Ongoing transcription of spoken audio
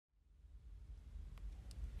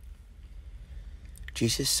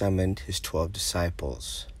Jesus summoned his 12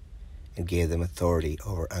 disciples and gave them authority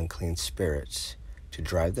over unclean spirits to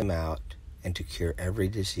drive them out and to cure every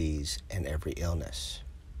disease and every illness.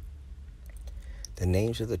 The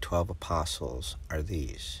names of the 12 apostles are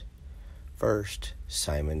these. First,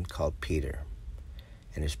 Simon called Peter,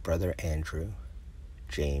 and his brother Andrew,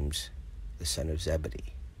 James, the son of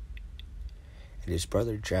Zebedee, and his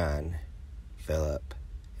brother John, Philip,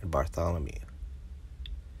 and Bartholomew,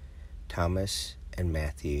 Thomas and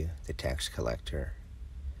Matthew, the tax collector,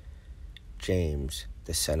 James,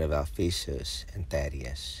 the son of Alphaeus and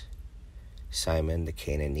Thaddeus, Simon the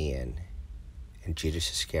Canaanian, and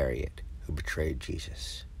Judas Iscariot, who betrayed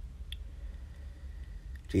Jesus.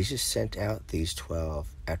 Jesus sent out these 12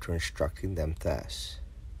 after instructing them thus: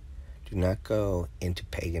 "Do not go into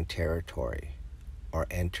pagan territory or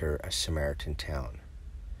enter a Samaritan town.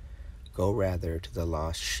 Go rather to the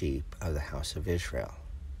lost sheep of the house of Israel.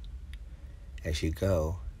 As you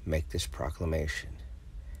go, make this proclamation: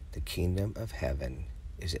 the kingdom of heaven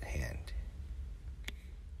is at hand."